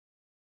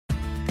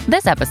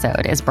This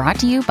episode is brought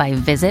to you by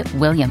Visit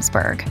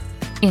Williamsburg.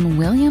 In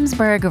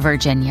Williamsburg,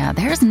 Virginia,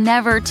 there's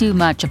never too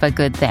much of a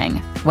good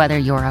thing. Whether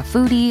you're a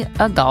foodie,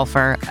 a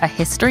golfer, a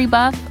history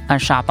buff, a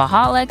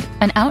shopaholic,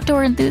 an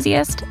outdoor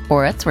enthusiast,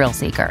 or a thrill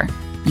seeker,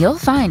 you'll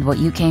find what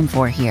you came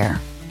for here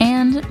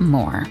and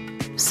more.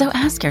 So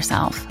ask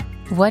yourself,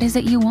 what is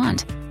it you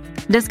want?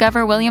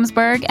 Discover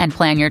Williamsburg and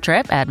plan your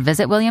trip at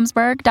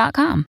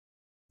visitwilliamsburg.com.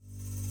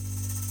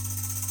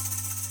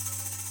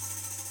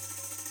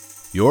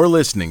 You're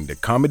listening to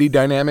Comedy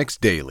Dynamics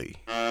Daily.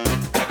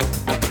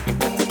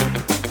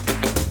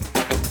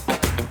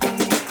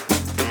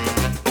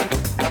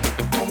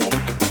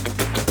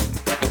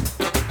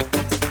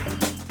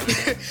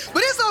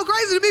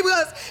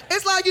 Because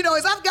it's like,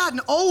 as I've gotten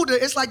older,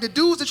 it's like the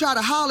dudes that try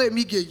to holler at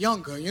me get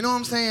younger, you know what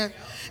I'm saying?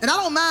 And I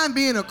don't mind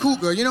being a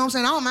cougar, you know what I'm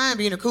saying? I don't mind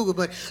being a cougar,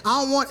 but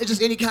I don't want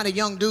just any kind of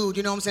young dude,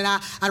 you know what I'm saying?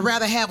 I'd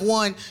rather have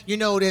one,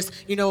 that's,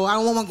 I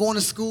don't want one going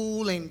to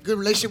school and good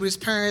relationship with his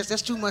parents.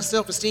 That's too much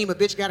self-esteem a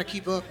bitch gotta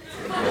keep up.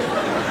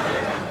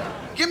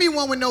 Give me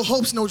one with no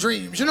hopes, no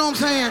dreams, you know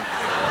what I'm saying?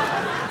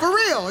 For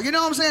real, you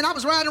know what I'm saying? I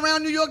was riding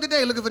around New York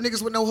today looking for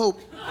niggas with no hope.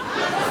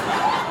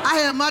 I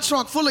had my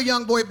trunk full of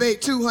young boy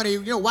bait too, honey.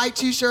 White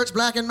t-shirts,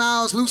 Black and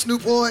Milds, loose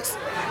Newports,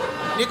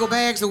 nickel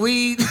bags of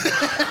weed.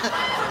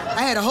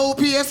 I had a whole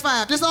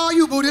PS5. This all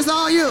you, boo, this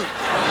all you.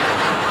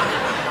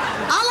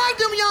 I like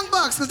them young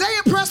bucks, because they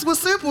impressed with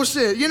simple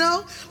shit,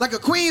 Like a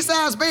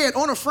queen-size bed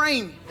on a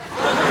frame.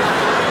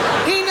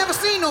 He ain't never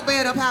seen no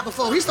bed up high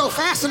before. He's so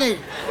fascinated.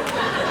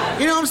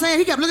 You know what I'm saying?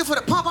 He kept looking for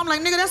the pump. I'm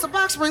like, nigga, that's a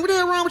box spring. What the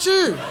hell wrong with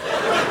you?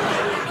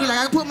 He like,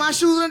 I can put my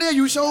shoes under there.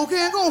 You sure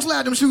can. Go and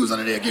slide them shoes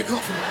under there. Get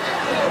comfortable.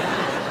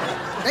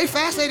 They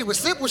fascinated with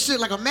simple shit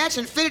like a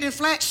matching fitted and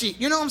flat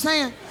sheet. You know what I'm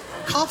saying?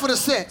 Comforter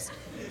sets.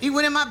 He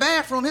went in my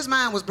bathroom. His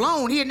mind was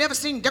blown. He had never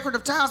seen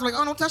decorative tiles. I'm like,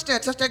 oh, don't touch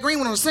that. Touch that green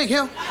one on the sink,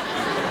 hell.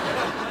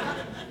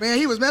 Man,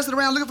 he was messing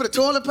around looking for the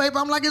toilet paper.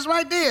 I'm like, it's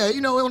right there,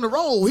 on the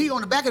roll. He on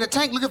the back of the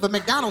tank looking for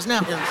McDonald's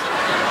napkins.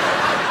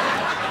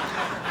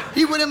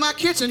 He went in my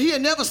kitchen. He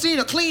had never seen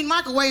a clean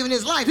microwave in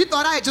his life. He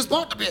thought I had just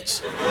bought the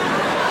bitch.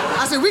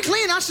 I said, we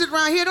clean our shit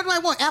around here. Don't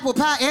nobody want apple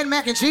pie and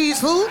mac and cheese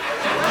food.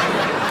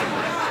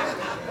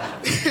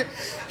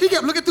 He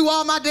kept looking through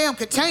all my damn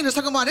containers,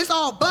 talking about, it's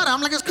all butter. I'm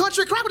like, it's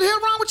country crap. What the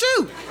hell wrong with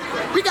you?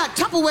 We got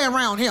Tupperware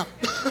around here.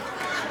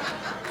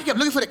 He kept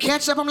looking for the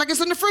ketchup. I'm like, it's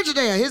in the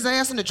Frigidaire. His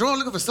ass in the drawer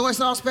looking for soy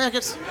sauce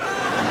packets.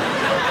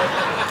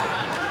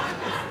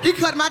 He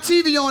cut my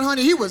TV on,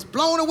 honey. He was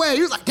blown away.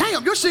 He was like,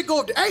 damn, your shit go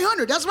up to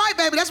 800. That's right,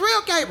 baby. That's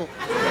real cable.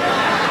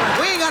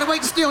 We ain't gotta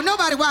wait to steal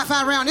nobody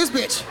Wi-Fi around this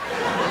bitch.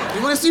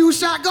 You wanna see who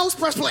shot Ghost?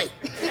 Press play.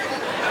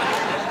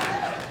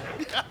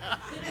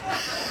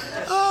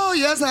 Oh,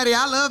 yes, honey.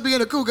 I love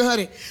being a cougar,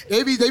 honey.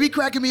 They be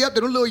cracking me up.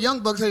 Them little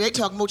young bucks, honey. They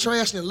talk more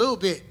trash than a little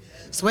bit.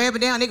 Swear up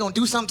and down, they gonna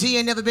do something to you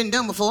ain't never been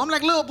done before. I'm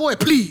like, little boy,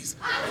 please.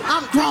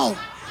 I'm grown.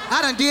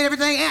 I done did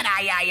everything and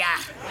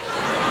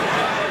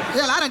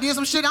Hell, I done did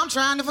some shit I'm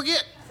trying to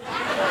forget.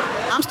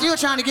 I'm still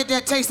trying to get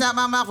that taste out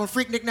my mouth from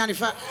Freaknik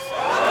 95.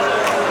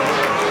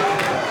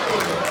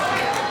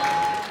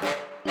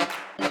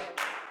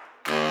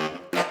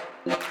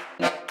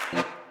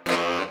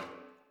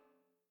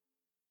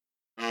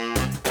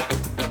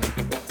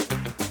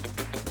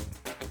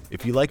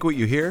 If you like what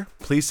you hear,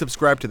 please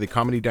subscribe to the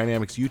Comedy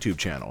Dynamics YouTube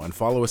channel and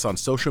follow us on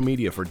social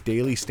media for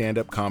daily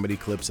stand-up comedy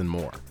clips and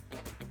more.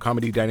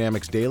 Comedy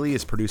Dynamics Daily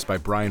is produced by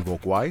Brian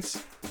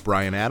Volk-Weiss,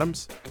 Brian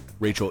Adams,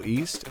 Rachel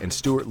East, and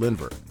Stuart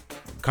Lindver.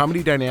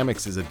 Comedy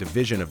Dynamics is a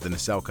division of the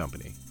Nacelle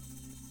Company.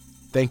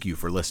 Thank you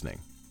for listening.